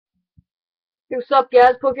Hey, what's up,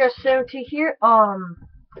 guys? Podcast70 here.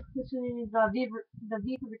 This is the V For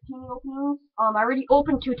Victini openings. I already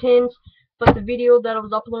opened 2 tins, but the video that I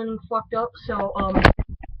was uploading fucked up. So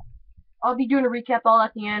I'll be doing a recap all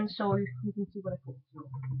at the end, so you can see what I put.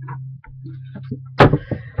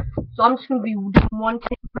 So I'm just gonna be doing 1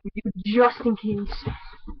 tin per video just in case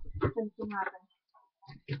something happens.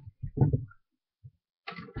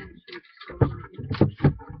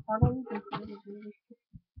 I don't even know this really.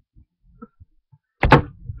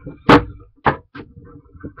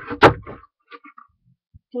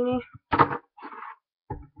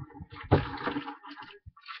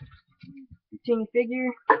 Victini figure.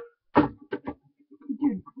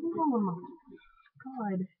 Dude, oh my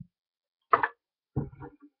god.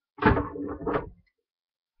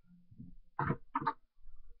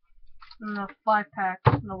 No, 5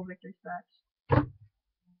 packs, no victory packs.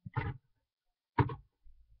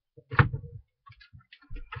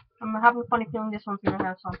 I'm having a funny feeling this one's gonna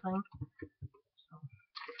have something. So,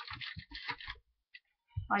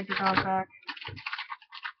 I did on back.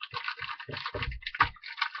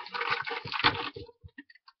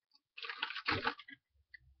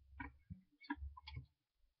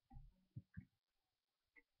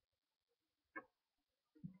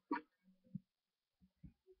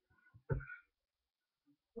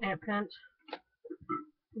 Ant Pent,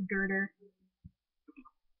 Girder,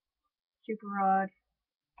 Super Rod,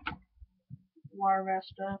 Wire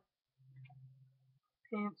Vesta,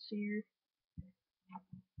 Pantseer,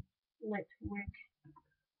 Lit Wick,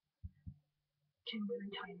 Timber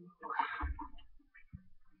and Tiny.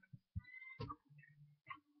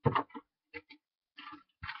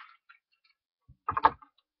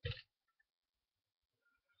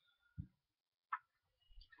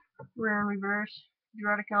 Rare and Reverse,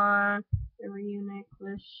 Dreadicon, Ryu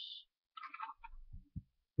Necklace,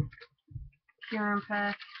 Pure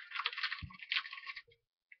Impact,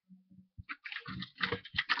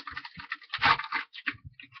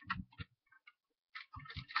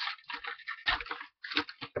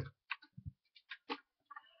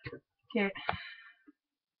 Kit.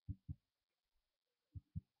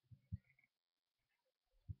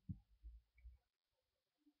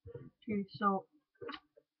 Okay, so,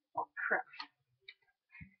 oh crap.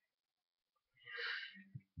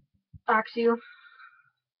 Axio,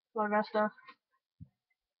 Larvesta,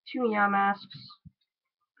 2 Yamasks,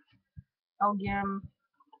 Elgem,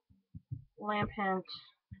 Lampent,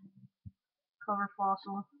 Cover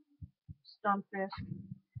Fossil, Stunfisk,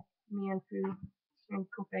 Mianfu, and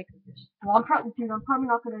Kofakus. Well, I'm probably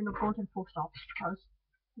not gonna end up going to the post office because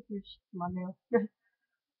this is my mail.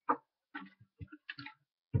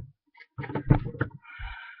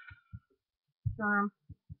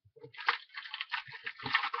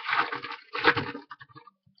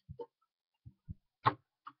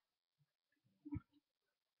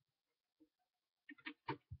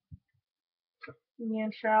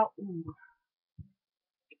 Man Shout, ooh,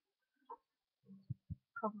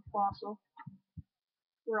 Cover Fossil,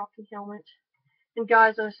 Rocky Helmet. And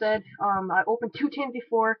guys, as I said, I opened 2 tins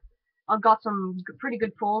before. I got some pretty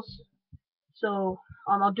good pulls. So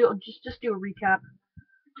I'll just do a recap,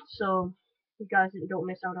 so you guys don't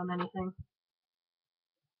miss out on anything.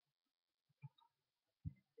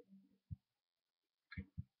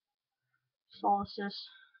 Solstice,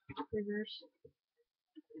 Reverse,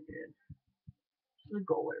 the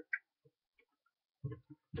Goaler.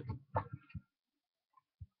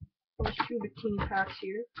 There's 2 bikini packs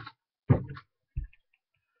here.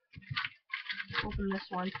 Open this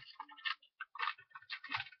one.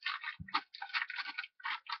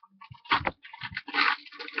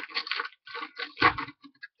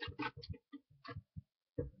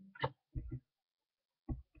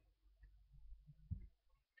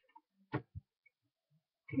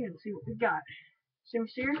 Okay, let's see what we got.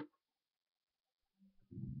 Simseer,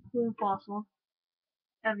 Plume Fossil,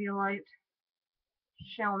 Eviolite,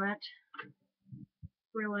 Shelmet,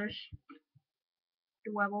 Brillish,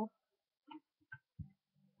 Dwebble,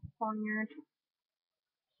 Poniard,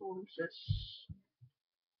 Solstice,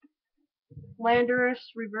 Landorus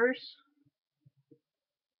Reverse,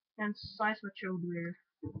 and Seismochoder.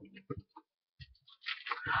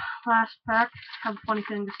 Last pack. Have a funny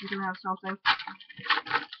feeling this is gonna have something.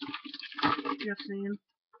 Just saying.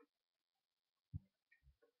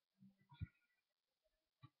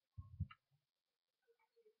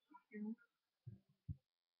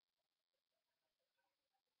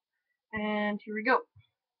 And here we go.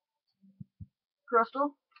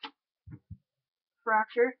 Crustal,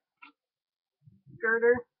 Fracture,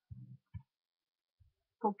 Girder,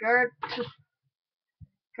 Pokegard,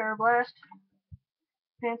 Carablast,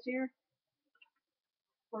 Pantseer,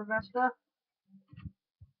 Larvesta,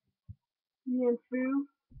 and Fu,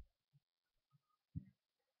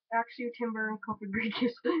 Axu, Timber, and Copper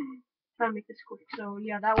Gregus. Trying to make this quick. So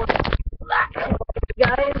yeah, that was that,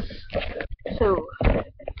 guys. So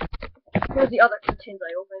here's the other two tins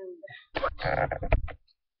I opened, but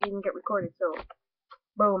didn't get recorded. So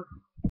boom.